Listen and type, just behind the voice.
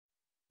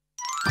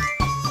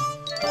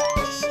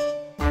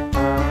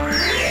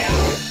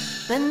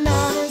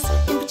Bananas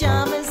in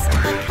pyjamas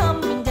are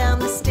coming down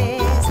the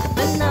stairs.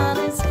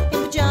 Bananas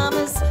in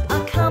pyjamas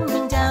are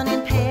coming down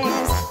in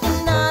pairs.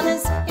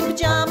 Bananas in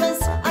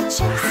pyjamas are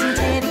chasing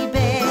teddy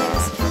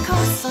bears.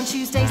 'Cause on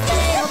Tuesdays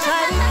they'll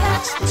try to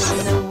catch the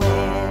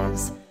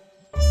unawares.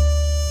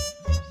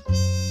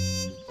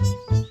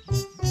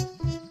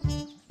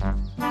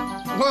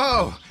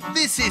 Whoa!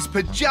 This is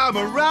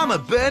Pyjama-rama,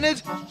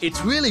 Bernard.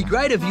 It's really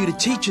great of you to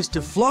teach us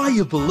to fly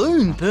your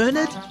balloon,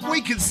 Bernard.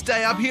 We could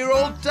stay up here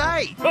all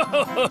day.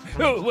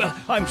 Oh, well,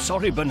 I'm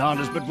sorry,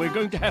 Bananas, but we're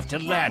going to have to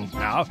land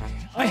now.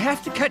 I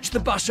have to catch the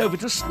bus over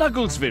to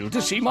Snugglesville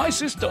to see my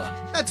sister.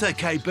 That's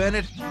okay,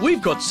 Bernard.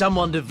 We've got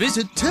someone to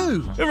visit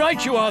too.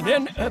 Right you are,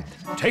 then.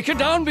 Take her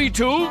down,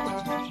 B2.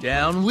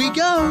 Down we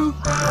go.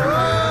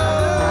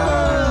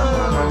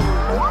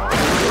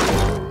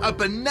 A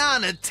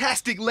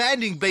banana-tastic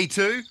landing,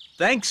 B2.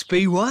 Thanks,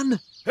 B1.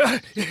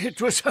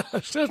 It was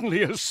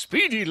certainly a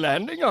speedy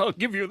landing, I'll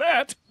give you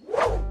that.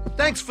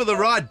 Thanks for the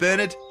ride,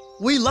 Bernard.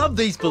 We love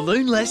these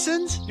balloon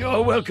lessons.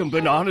 You're welcome,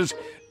 Bananas.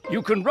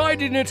 You can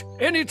ride in it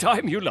any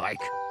time you like.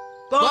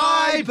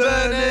 Bye,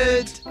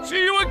 Bernard.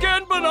 See you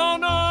again,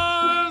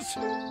 Bananas!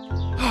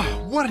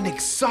 What an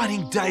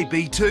exciting day,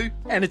 B2.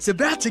 And it's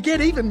about to get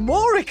even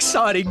more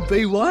exciting,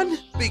 B1.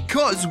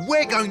 Because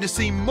we're going to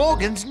see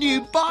Morgan's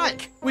new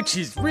bike. Which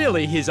is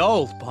really his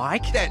old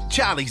bike. That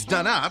Charlie's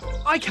done up.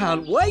 I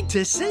can't wait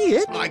to see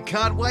it. I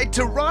can't wait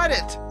to ride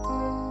it.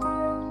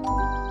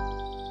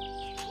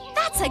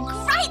 That's a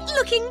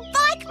great-looking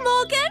bike,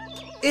 Morgan.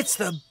 It's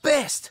the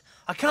best.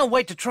 I can't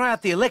wait to try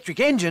out the electric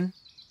engine.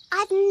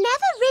 I've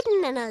never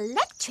ridden an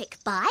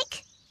electric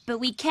bike. But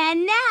we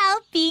can now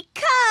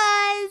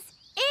because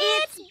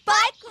it's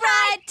bike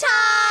ride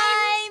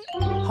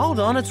time! Hold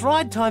on, it's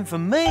ride time for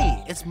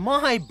me. It's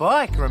my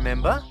bike,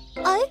 remember?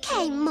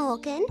 OK,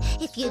 Morgan,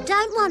 if you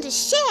don't want to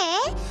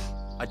share...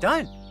 I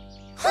don't.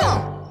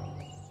 Huh.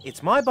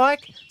 It's my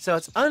bike, so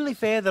it's only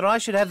fair that I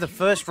should have the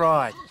first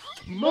ride.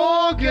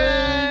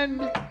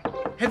 Morgan!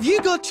 Have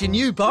you got your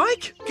new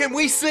bike? Can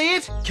we see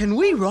it? Can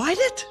we ride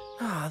it?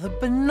 The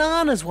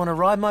Bananas want to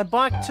ride my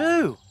bike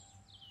too.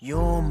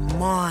 You're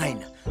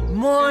mine.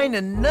 Mine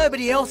and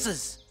nobody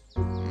else's.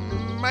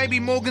 Maybe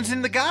Morgan's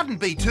in the garden,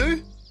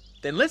 B2.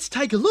 Then let's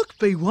take a look,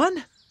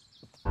 B1.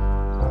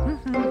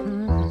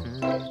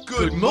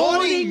 Good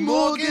morning,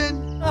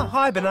 Morgan. Oh,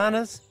 hi,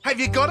 Bananas. Have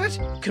you got it?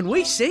 Can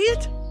we see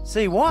it?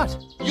 See what?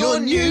 Your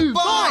new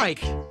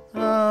bike!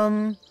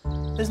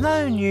 There's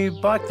no new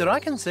bike that I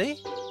can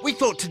see. We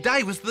thought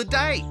today was the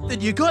day. That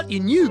you got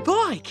your new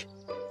bike.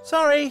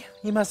 Sorry,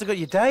 you must have got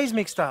your days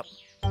mixed up.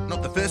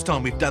 Not the first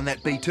time we've done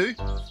that, B2.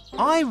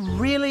 I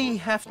really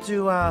have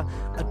to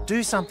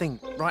do something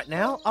right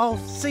now. I'll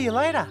see you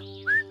later.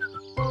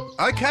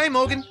 OK,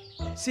 Morgan.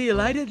 See you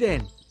later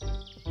then.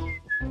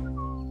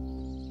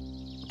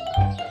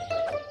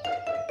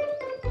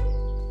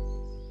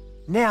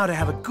 Now to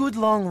have a good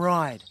long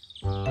ride.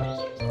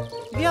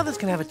 The others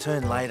can have a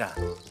turn later.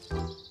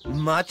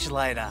 Much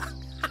later.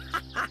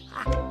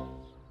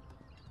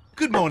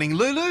 Good morning,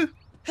 Lulu.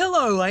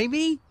 Hello,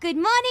 Amy. Good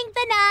morning,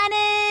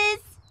 Bananas.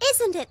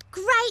 Isn't it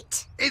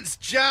great? It's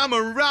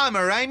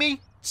Pyjama-rama,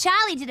 Amy.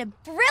 Charlie did a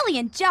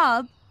brilliant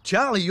job.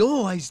 Charlie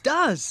always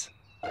does.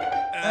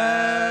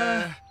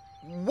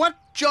 What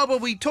job are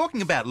we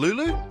talking about,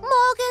 Lulu?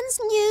 Morgan's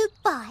new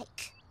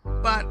bike.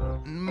 But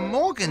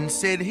Morgan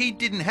said he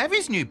didn't have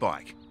his new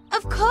bike.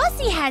 Of course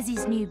he has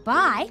his new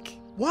bike.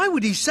 Why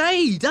would he say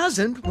he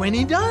doesn't when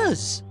he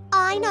does?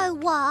 I know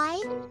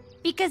why.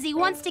 Because he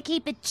wants to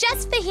keep it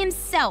just for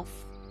himself.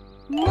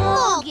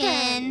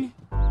 Morgan!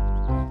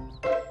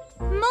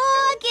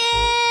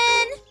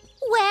 Morgan!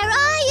 Where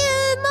are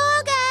you,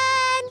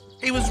 Morgan?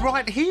 He was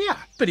right here.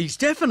 But he's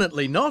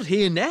definitely not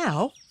here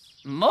now.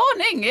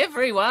 Morning,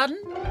 everyone.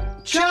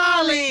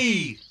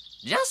 Charlie!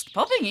 Just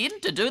popping in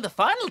to do the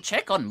final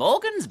check on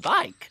Morgan's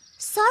bike.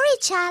 Sorry,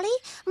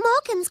 Charlie.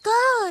 Morgan's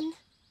gone.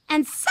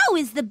 And so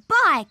is the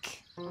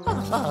bike.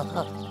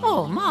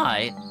 Oh,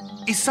 my.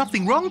 Is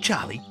something wrong,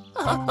 Charlie?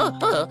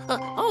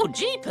 Oh,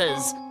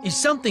 jeepers. Is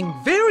something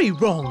very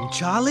wrong,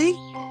 Charlie?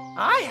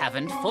 I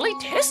haven't fully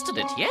tested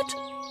it yet.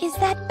 Is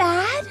that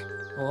bad?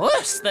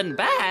 Worse than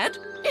bad.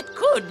 It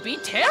could be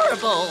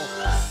terrible.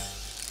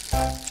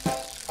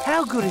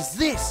 How good is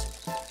this?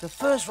 The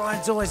first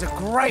ride's always a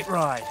great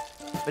ride.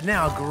 But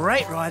now a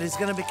great ride is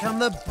going to become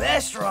the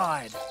best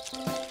ride.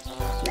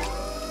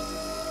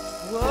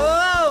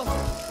 Whoa!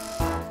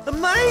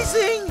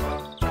 Amazing!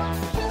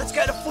 Let's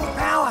go to full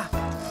power.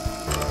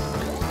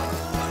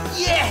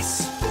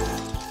 Yes!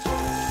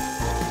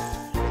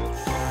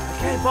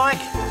 Okay, bike,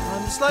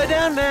 time to slow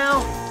down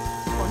now.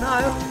 Oh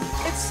no,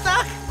 it's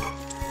stuck!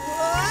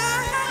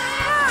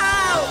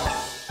 Wow!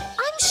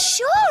 I'm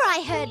sure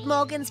I heard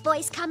Morgan's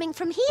voice coming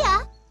from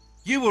here.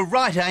 You were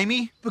right,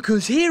 Amy.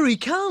 Because here he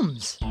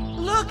comes.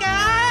 Look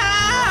out!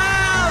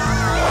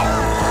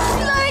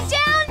 Slow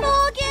down,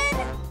 Morgan!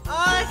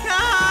 I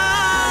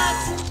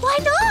can't! Why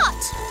not?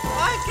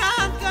 I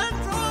can't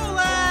control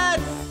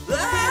it!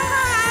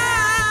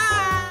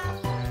 Ah!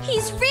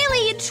 He's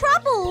really in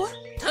trouble.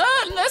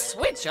 Turn the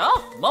switch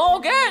off,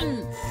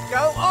 Morgan!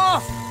 Go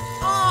off!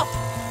 Off!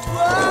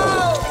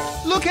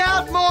 Whoa! Look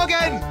out,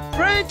 Morgan!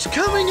 Branch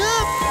coming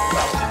up!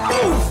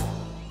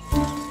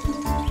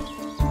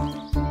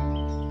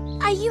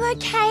 Are you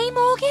okay,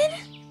 Morgan?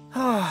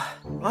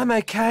 I'm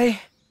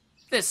okay.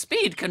 The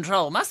speed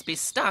control must be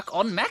stuck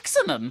on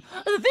maximum.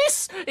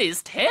 This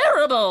is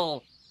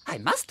terrible. I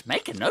must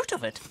make a note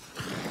of it.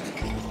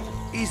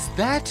 Is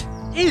that?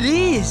 It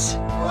is!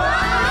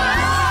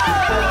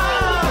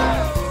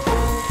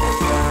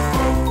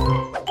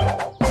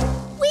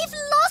 We've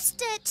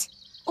lost it!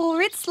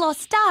 Or it's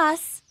lost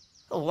us.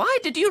 Why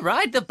did you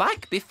ride the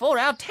bike before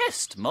our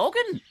test,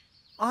 Morgan?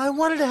 I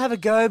wanted to have a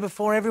go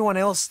before everyone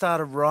else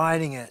started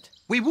riding it.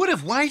 We would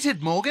have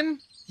waited, Morgan.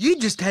 You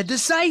just had to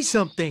say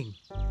something.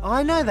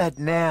 I know that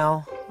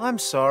now. I'm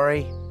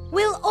sorry.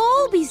 We'll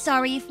all be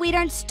sorry if we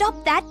don't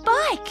stop that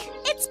bike.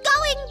 It's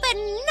going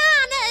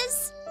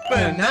bananas!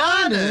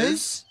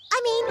 Bananas?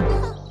 I mean,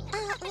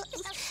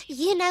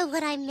 you know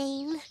what I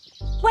mean.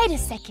 Wait a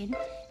second.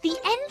 The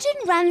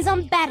engine runs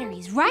on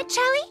batteries, right,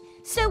 Charlie?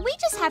 So we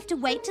just have to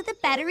wait till the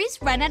batteries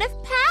run out of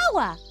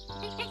power.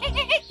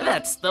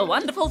 That's the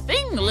wonderful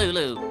thing,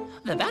 Lulu.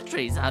 The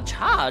batteries are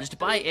charged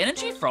by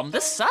energy from the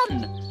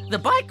sun. The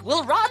bike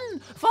will run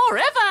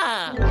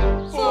forever!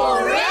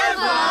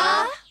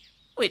 Forever?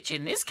 Which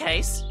in this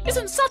case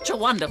isn't such a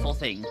wonderful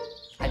thing.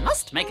 I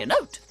must make a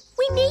note.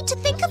 We need to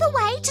think of a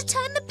way to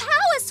turn the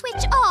power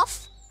switch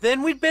off.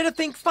 Then we'd better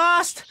think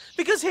fast,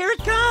 because here it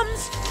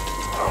comes.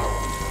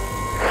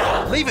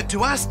 Leave it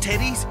to us,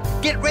 Teddies.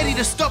 Get ready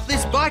to stop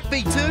this bike,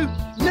 B2.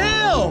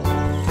 Now!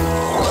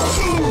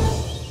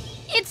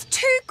 It's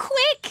too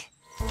quick.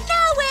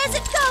 Now where's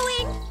it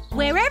going?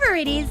 Wherever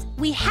it is,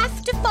 we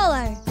have to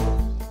follow.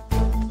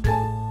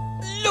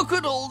 Look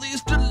at all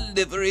these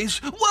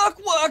deliveries. Work,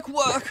 work,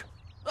 work.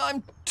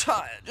 I'm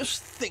tired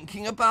just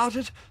thinking about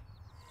it.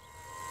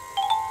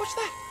 What's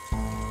that?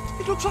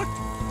 It looks like...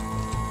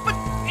 But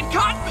it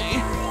can't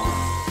be.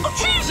 Oh,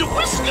 cheese and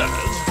whiskers!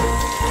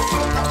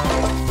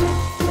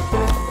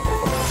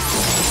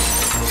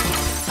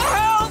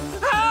 Help!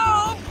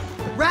 Help!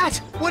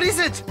 Rat, what is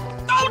it?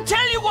 I'll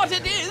tell you what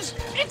it is.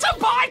 It's a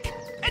bike,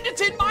 and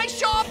it's in my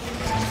shop.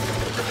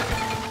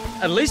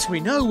 At least we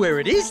know where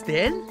it is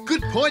then.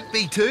 Good point,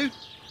 B2.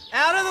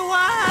 Out of the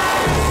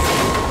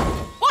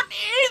way! What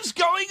is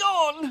going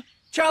on?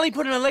 Charlie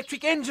put an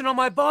electric engine on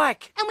my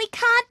bike. And we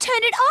can't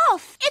turn it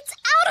off. It's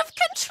out of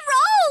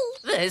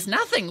control. There's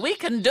nothing we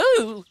can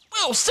do.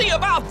 We'll see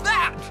about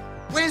that.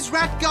 Where's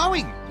Rat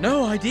going?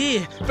 No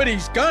idea, but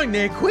he's going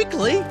there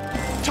quickly.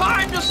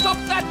 Time to stop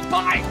that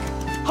bike.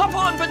 Hop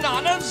on,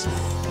 Bananas.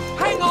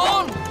 Hang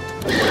on.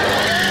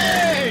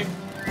 Hey!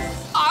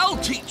 I'll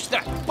teach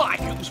that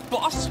bike who's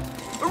boss.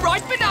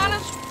 Right,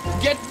 Bananas?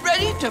 Get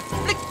ready to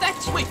flick that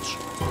switch.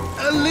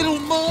 A little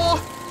more.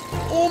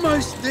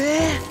 Almost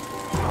there.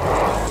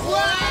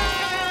 Way!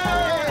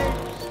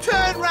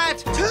 Turn, Rat,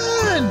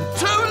 turn!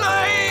 Too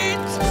late!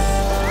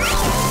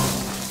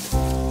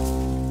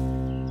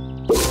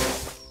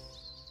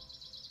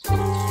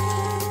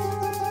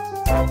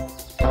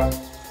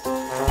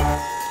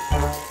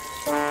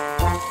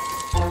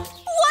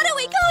 What are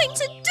we going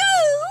to do?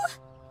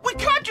 We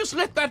can't just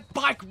let that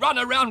bike run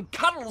around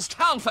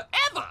Cuddlestown forever.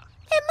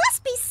 There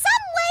must be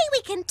some way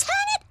we can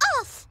turn it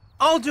off.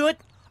 I'll do it.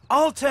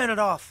 I'll turn it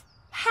off.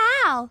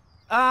 How?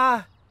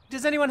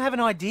 Does anyone have an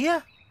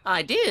idea?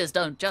 Ideas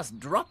don't just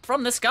drop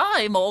from the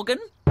sky, Morgan.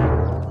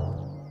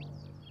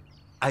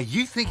 Are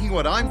you thinking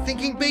what I'm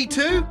thinking,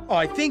 B2?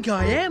 I think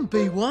I am,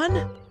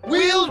 B1.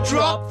 We'll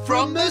drop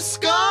from the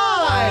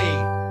sky!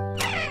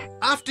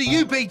 After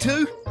you,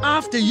 B2.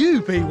 After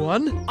you,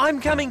 B1.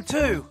 I'm coming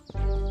too.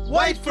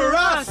 Wait for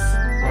us!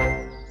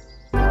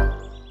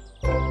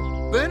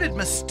 Bernard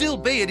must still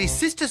be at his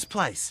sister's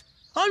place.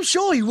 I'm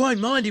sure he won't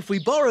mind if we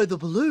borrow the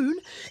balloon.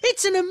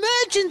 It's an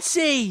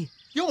emergency!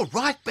 You're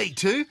right,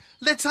 B2.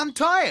 Let's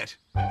untie it.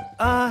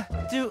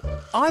 Do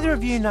either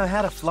of you know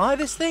how to fly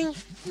this thing?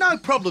 No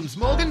problems,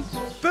 Morgan.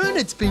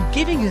 Bernard's been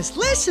giving us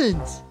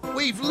lessons.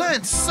 We've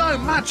learned so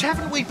much,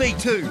 haven't we,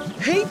 B2?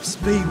 Heaps,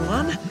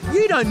 B1.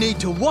 You don't need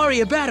to worry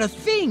about a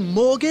thing,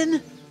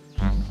 Morgan.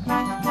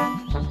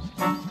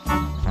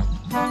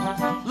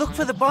 Look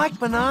for the bike,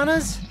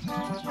 Bananas.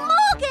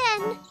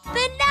 Morgan!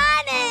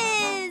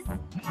 Bananas!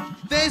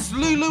 There's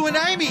Lulu and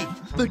Amy.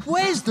 But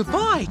where's the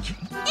bike?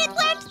 It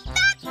went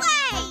that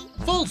way!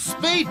 Full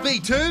speed,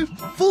 B2.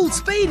 Full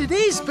speed it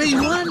is,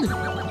 B1.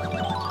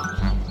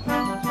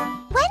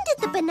 When did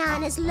the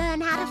bananas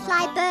learn how to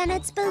fly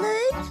Bernard's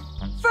balloon?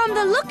 From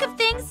the look of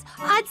things,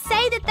 I'd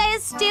say that they are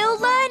still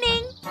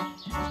learning.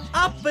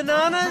 Up,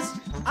 Bananas!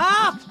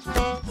 Up!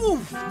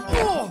 Oof!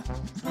 Oh.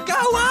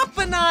 Go up,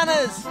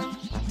 Bananas!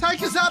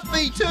 Take us up,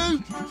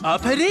 B2.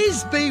 Up it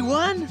is,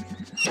 B1.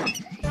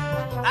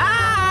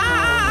 Ah!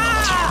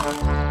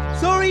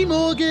 Sorry,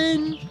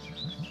 Morgan.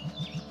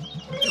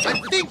 I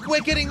think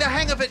we're getting the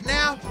hang of it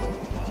now.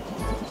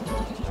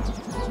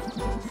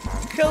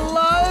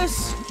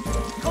 Close!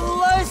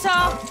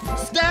 Closer!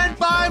 Stand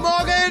by,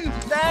 Morgan.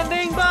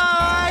 Standing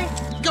by!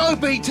 Go,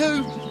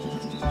 B2.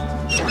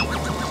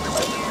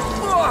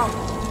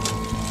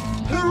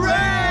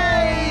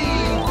 Hooray!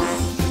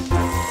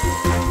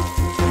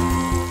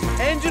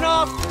 Engine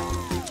off!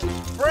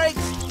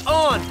 Brakes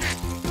on!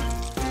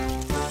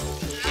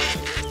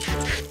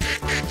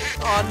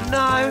 Oh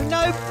no,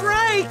 no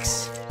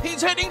brakes!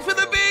 He's heading for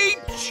the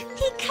beach!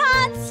 He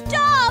can't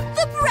stop!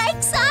 The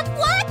brakes aren't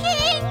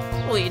working!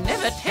 We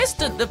never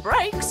tested the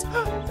brakes.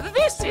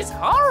 This is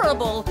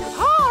horrible,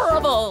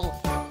 horrible.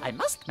 I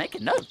must make a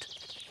note.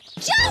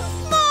 Jump,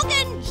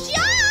 Morgan,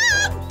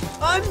 jump!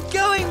 I'm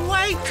going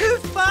way too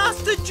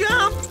fast to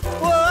jump!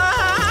 Whoa!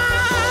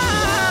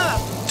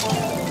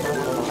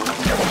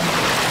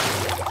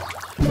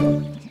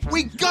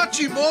 We got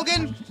you,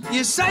 Morgan!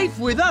 You're safe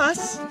with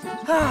us.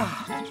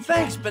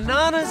 Thanks,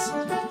 Bananas.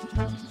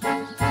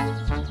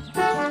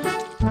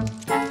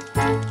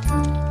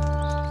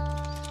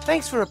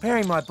 Thanks for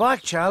repairing my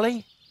bike,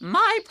 Charlie.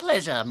 My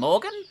pleasure,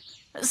 Morgan.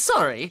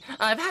 Sorry,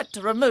 I've had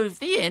to remove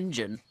the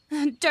engine.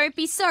 Don't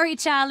be sorry,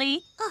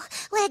 Charlie. Oh,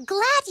 we're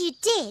glad you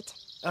did.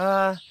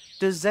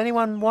 Does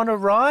anyone want a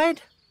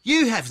ride?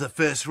 You have the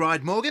first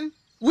ride, Morgan.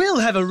 We'll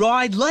have a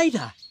ride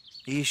later.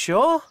 Are you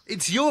sure?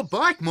 It's your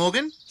bike,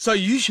 Morgan. So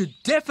you should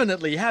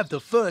definitely have the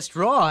first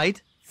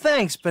ride.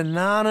 Thanks,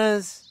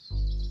 Bananas.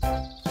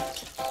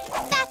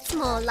 That's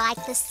more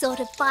like the sort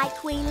of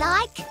bike we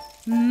like.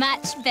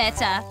 Much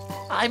better.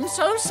 I'm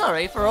so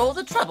sorry for all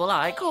the trouble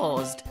I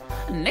caused.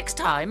 Next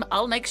time,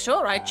 I'll make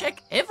sure I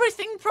check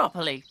everything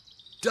properly.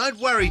 Don't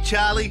worry,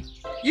 Charlie,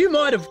 You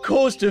might have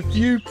caused a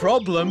few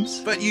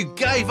problems. but you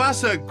gave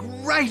us a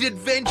great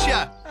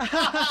adventure.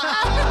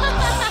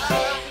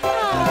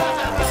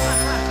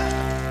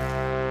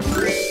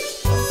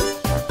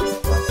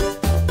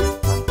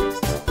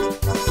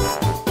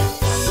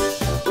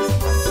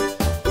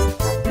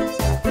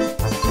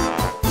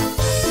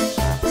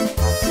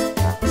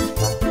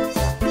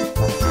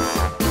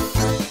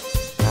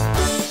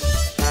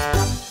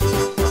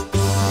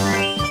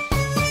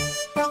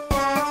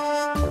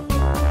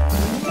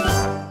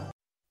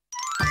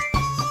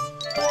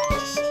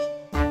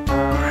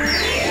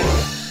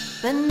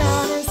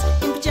 Bananas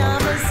in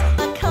pyjamas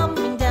are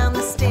coming down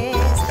the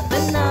stairs.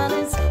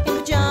 Bananas in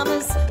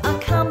pyjamas are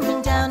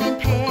coming down in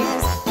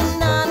pairs.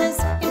 Bananas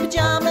in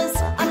pyjamas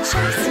are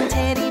chasing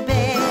teddy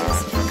bears.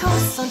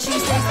 'Cause on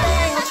Tuesdays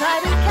they will try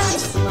to catch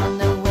some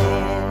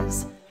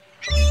unawares.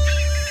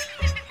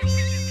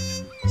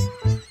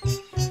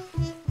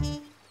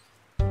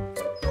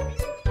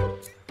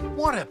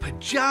 What a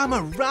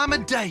pajama rama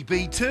day,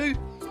 B2.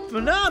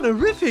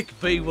 Banana-rific,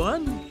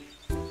 B1.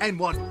 And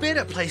what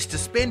better place to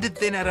spend it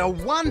than at a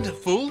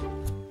wonderful...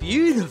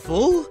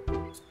 Beautiful.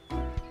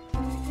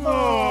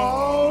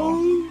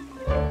 Oh,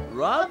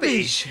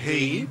 Rubbish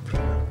heap.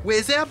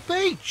 where's our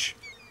beach?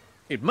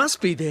 It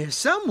must be there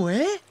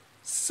somewhere.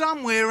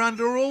 Somewhere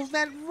under all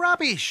that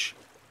rubbish.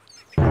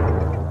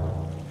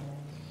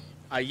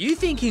 Are you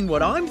thinking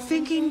what I'm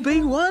thinking,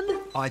 B1?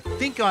 I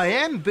think I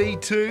am,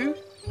 B2.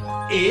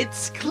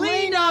 It's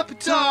clean-up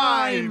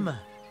time!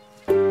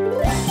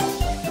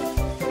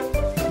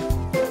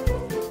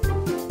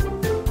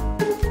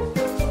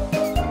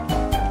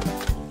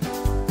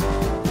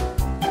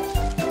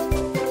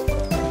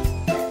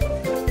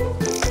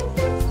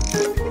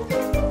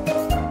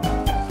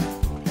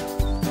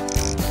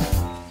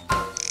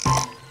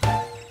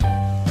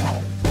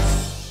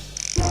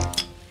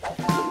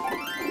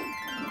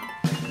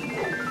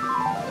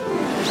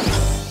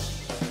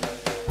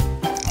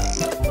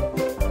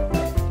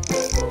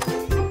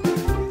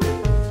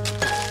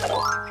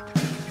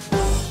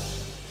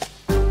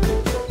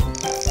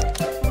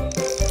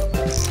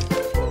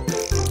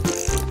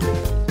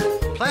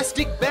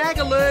 Plastic bag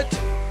alert!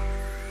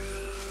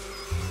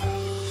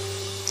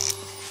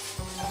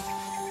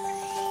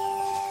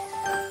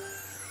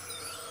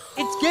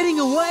 It's getting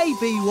away,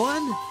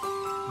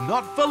 B1.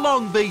 Not for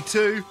long,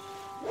 B2.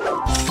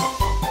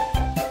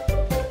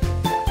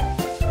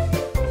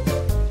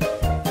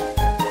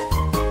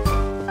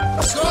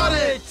 Got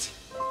it!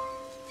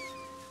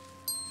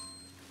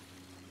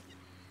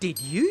 Did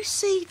you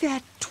see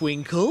that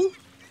twinkle?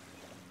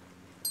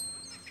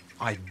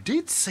 I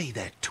did see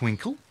that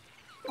twinkle.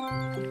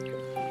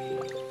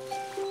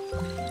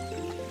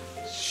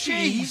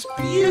 She's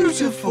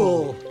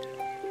beautiful.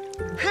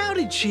 How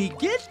did she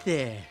get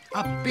there?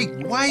 A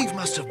big wave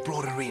must have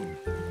brought her in.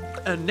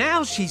 And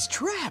now she's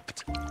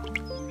trapped.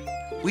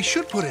 We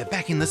should put her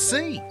back in the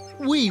sea.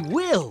 We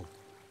will.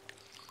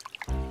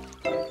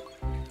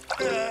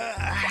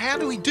 How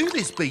do we do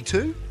this,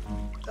 B2?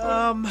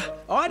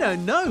 I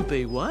don't know,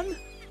 B1.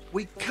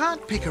 We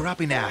can't pick her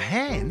up in our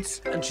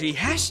hands. And she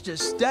has to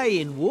stay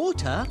in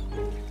water.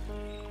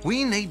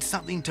 We need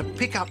something to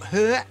pick up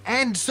her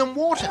and some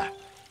water.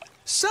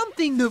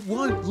 Something that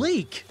won't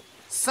leak.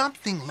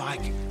 Something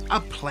like a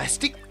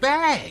plastic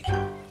bag.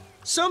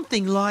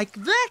 Something like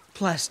that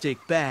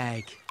plastic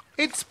bag.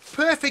 It's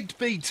perfect,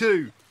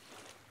 B2.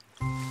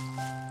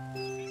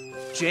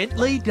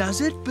 Gently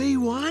does it,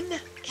 B1?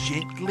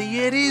 Gently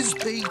it is,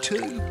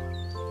 B2.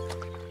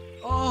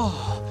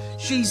 Oh,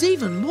 she's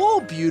even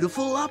more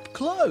beautiful up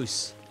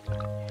close.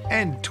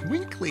 And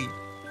twinkly.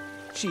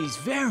 She's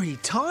very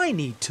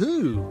tiny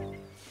too.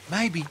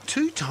 Maybe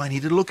too tiny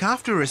to look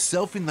after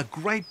herself in the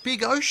great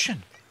big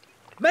ocean.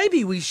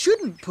 Maybe we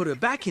shouldn't put her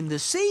back in the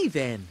sea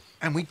then.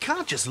 And we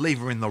can't just leave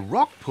her in the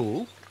rock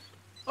pool.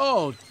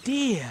 Oh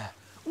dear,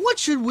 what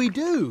should we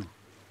do?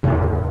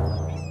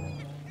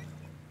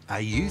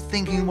 Are you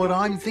thinking what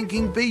I'm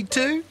thinking,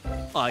 B2?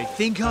 I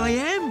think I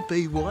am,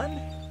 B1.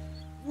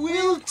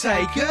 We'll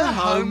take her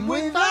home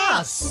with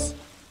us.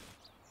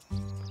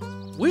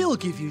 We'll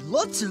give you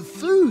lots of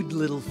food,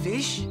 little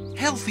fish.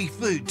 Healthy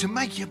food to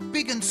make you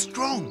big and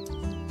strong.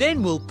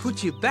 Then we'll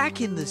put you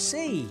back in the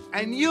sea.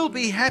 And you'll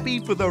be happy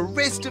for the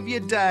rest of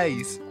your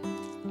days.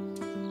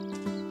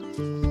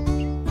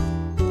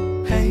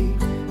 Hey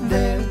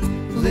there,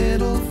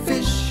 little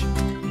fish.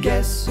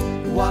 Guess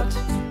what,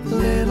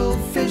 little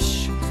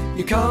fish?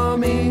 You're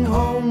coming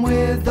home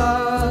with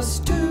us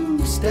to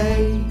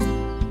stay.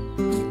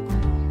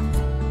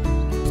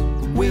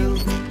 We'll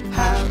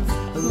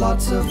have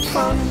lots of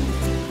fun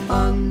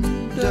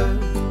under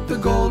the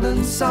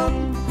golden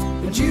sun,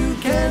 and you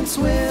can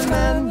swim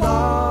and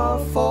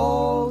laugh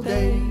all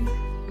day.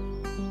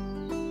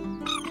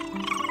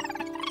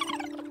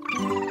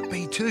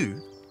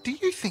 B2, do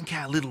you think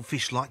our little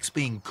fish likes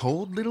being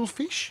called little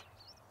fish?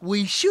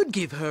 We should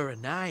give her a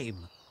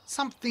name.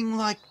 Something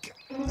like,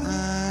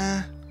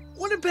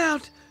 What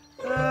about,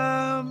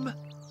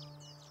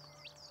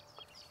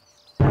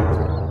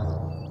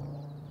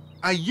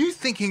 Are you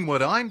thinking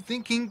what I'm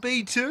thinking,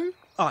 B2?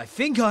 I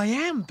think I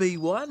am,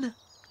 B1.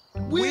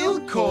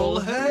 We'll call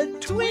her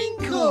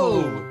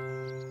Twinkle.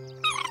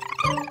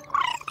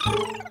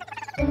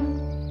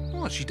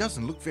 Oh, she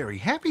doesn't look very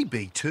happy,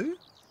 B2.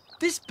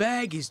 This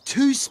bag is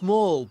too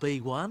small,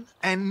 B1.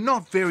 And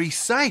not very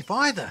safe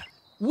either.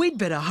 We'd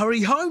better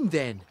hurry home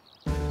then.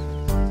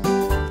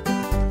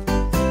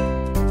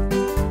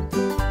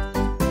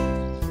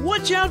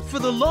 Watch out for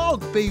the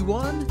log,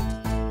 B1.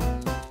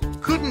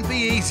 Couldn't be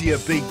easier,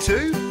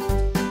 B2.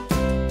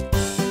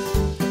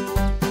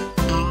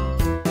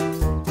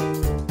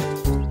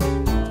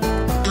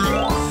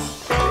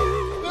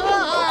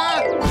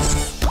 Ah!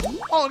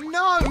 Oh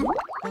no!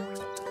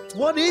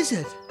 What is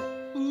it?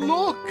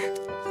 Look!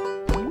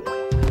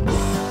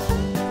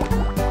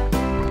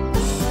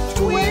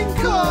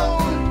 Twinkle!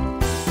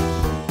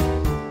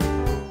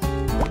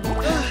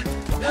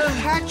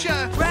 Catch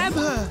her! Grab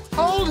her!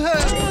 Hold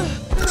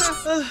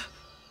her!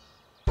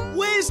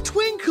 Where's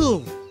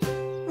Twinkle?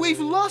 We've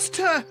lost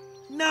her!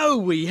 No,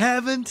 we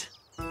haven't.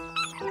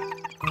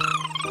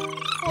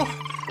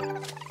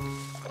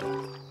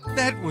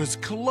 That was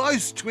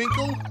close,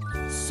 Twinkle.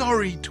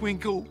 Sorry,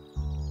 Twinkle.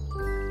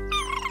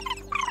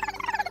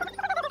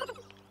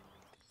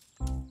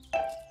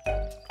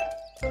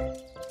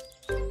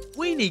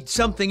 We need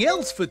something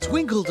else for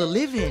Twinkle to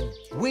live in.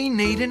 We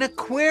need an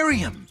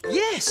aquarium.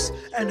 Yes,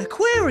 an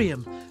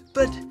aquarium.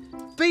 But,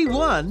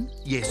 B1,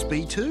 Yes,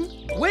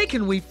 B2? where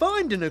can we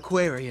find an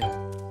aquarium?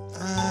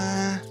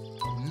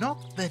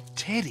 Not the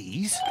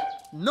Teddies.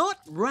 Not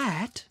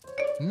Rat.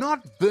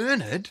 Not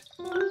Bernard.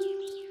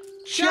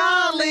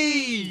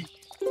 Charlie!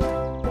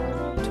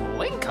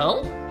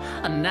 Twinkle?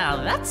 Now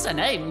that's a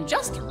name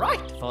just right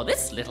for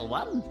this little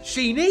one.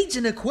 She needs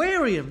an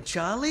aquarium,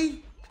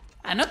 Charlie.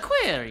 An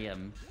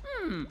aquarium.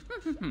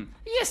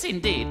 Yes,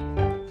 indeed.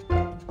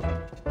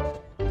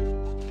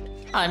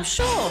 I'm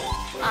sure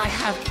I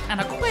have an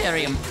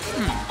aquarium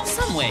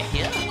somewhere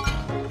here.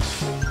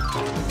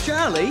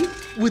 Charlie,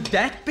 would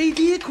that be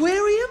the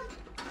aquarium?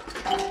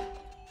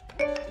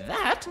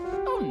 That?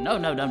 Oh,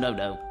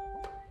 no.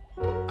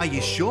 Are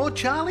you sure,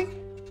 Charlie?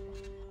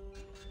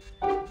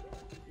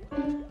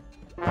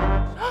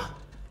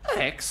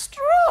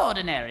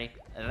 Extraordinary.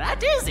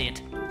 That is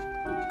it.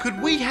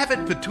 Could we have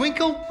it for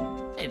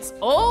Twinkle? It's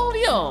all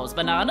yours,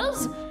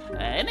 Bananas.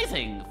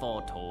 Anything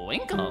for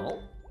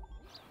Twinkle.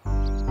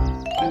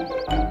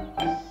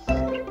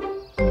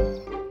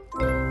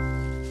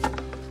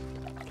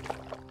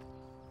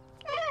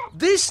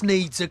 This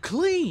needs a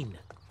clean.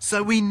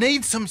 So we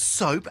need some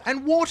soap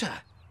and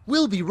water.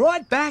 We'll be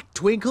right back,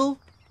 Twinkle.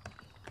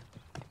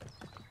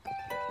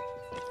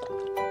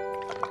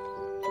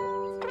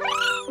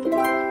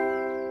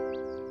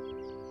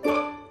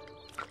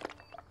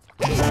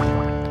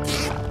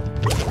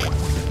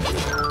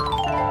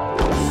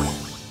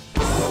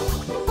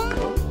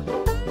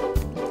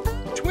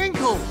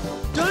 Twinkle!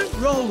 Don't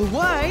roll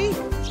away.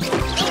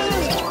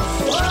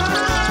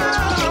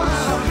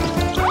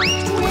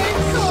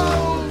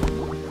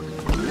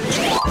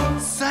 Twinkle!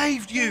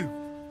 Saved you.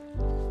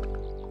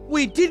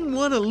 We didn't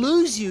want to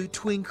lose you,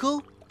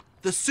 Twinkle.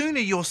 The sooner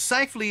you're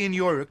safely in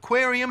your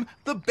aquarium,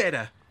 the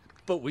better.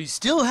 But we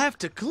still have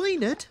to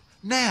clean it.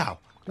 Now,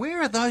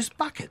 where are those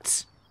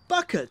buckets?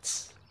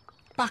 Buckets.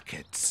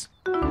 Buckets.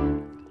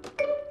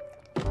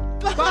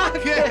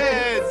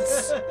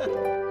 Buckets!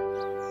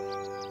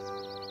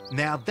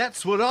 Now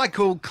that's what I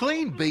call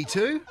clean,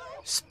 B2.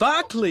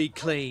 Sparkly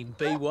clean,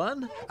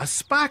 B1. A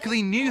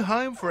sparkly new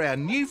home for our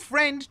new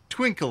friend,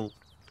 Twinkle.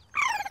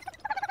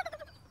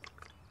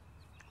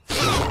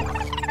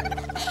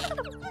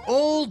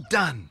 All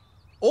done.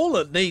 All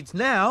it needs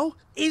now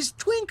is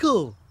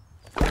Twinkle.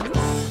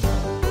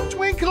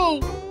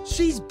 Twinkle!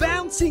 She's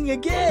bouncing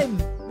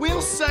again.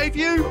 We'll save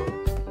you!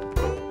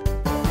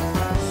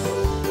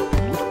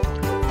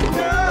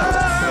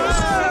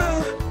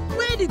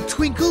 Where did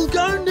Twinkle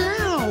go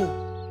now?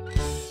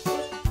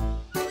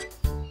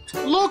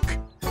 Look!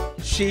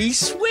 She's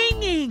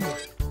swinging.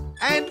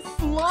 And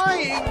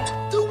flying!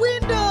 The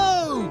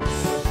window!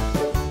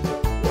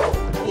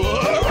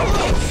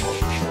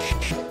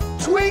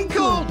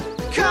 Twinkle!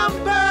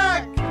 Come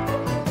back!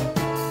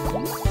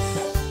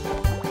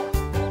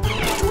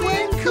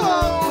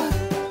 Twinkle!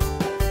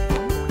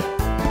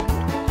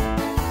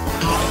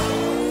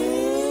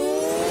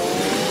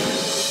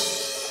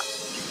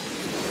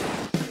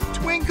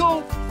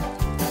 Twinkle!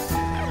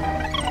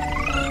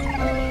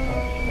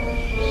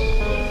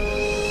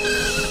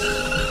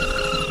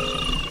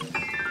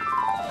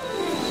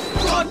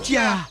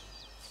 Gotcha!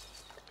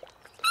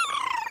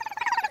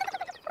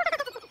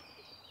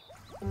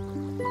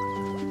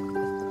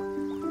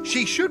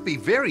 She should be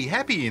very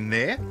happy in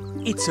there.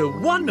 It's a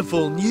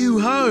wonderful new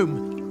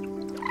home.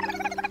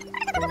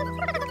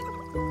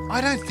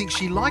 I don't think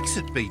she likes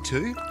it,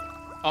 B2.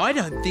 I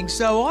don't think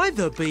so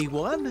either,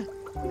 B1.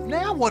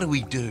 Now what do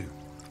we do?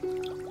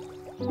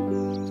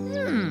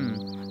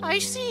 I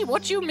see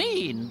what you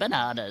mean,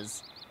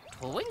 Bananas.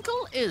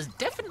 Twinkle is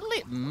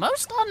definitely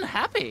most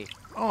unhappy.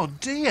 Oh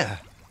dear.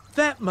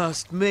 That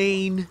must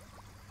mean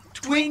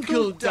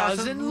Twinkle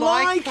doesn't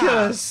like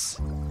us.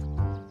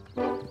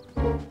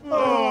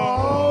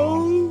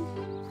 Oh!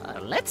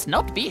 Let's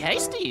not be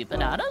hasty,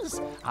 Bananas.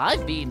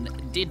 I've been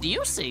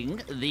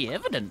deducing the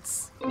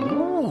evidence.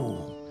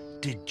 Ooh,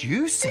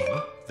 deducing?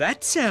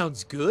 That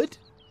sounds good.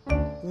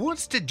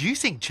 What's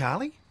deducing,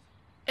 Charlie?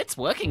 It's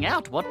working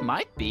out what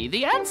might be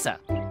the answer.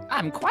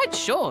 I'm quite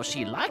sure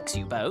she likes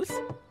you both,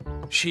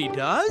 She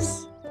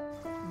does?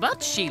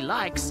 but she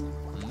likes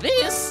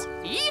this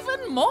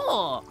even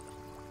more.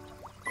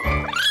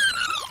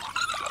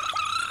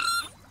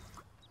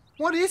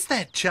 What is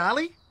that,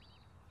 Charlie?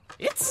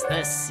 It's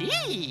the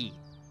sea.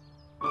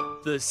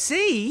 The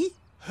sea?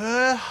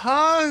 Her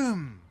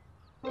home.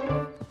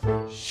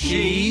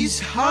 She's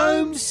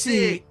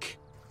homesick.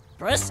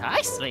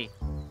 Precisely.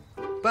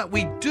 But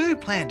we do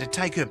plan to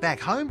take her back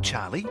home,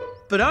 Charlie.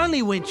 But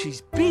only when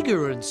she's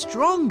bigger and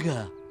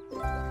stronger.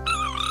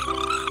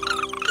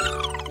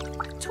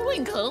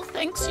 Twinkle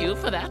thanks you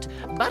for that,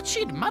 but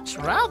she'd much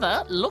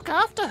rather look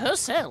after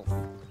herself.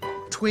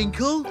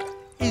 Twinkle,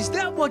 is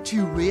that what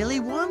you really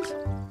want?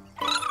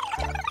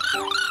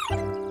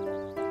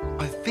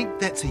 I think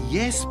that's a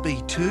yes,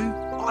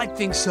 B2. I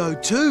think so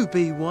too,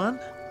 B1.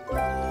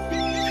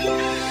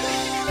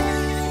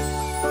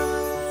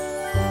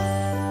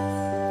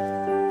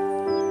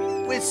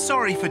 We're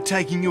sorry for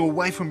taking you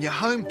away from your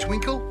home,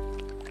 Twinkle.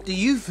 Do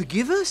you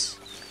forgive us?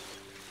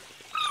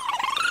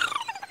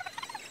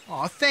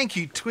 Oh, thank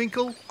you,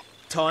 Twinkle.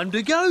 Time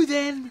to go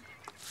then.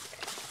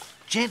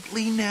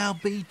 Gently now,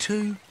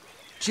 B2.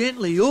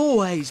 Gently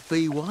always,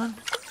 B1.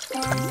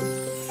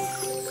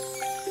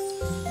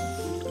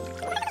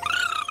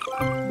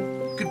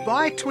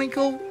 Goodbye,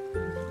 Twinkle.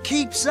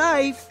 Keep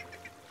safe.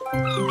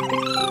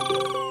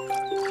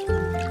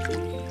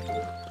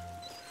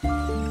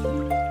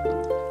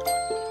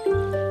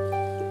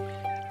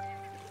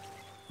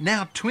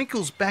 Now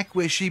Twinkle's back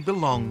where she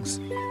belongs.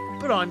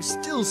 But I'm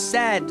still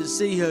sad to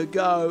see her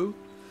go.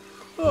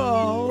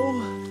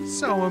 Oh.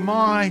 So am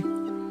I.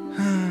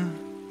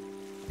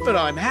 But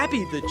I'm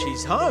happy that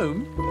she's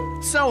home.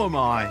 So am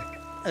I.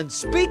 And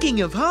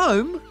speaking of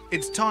home,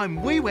 It's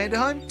time we went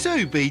home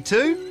too,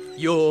 B2.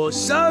 you're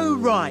so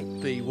right,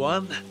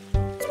 B1.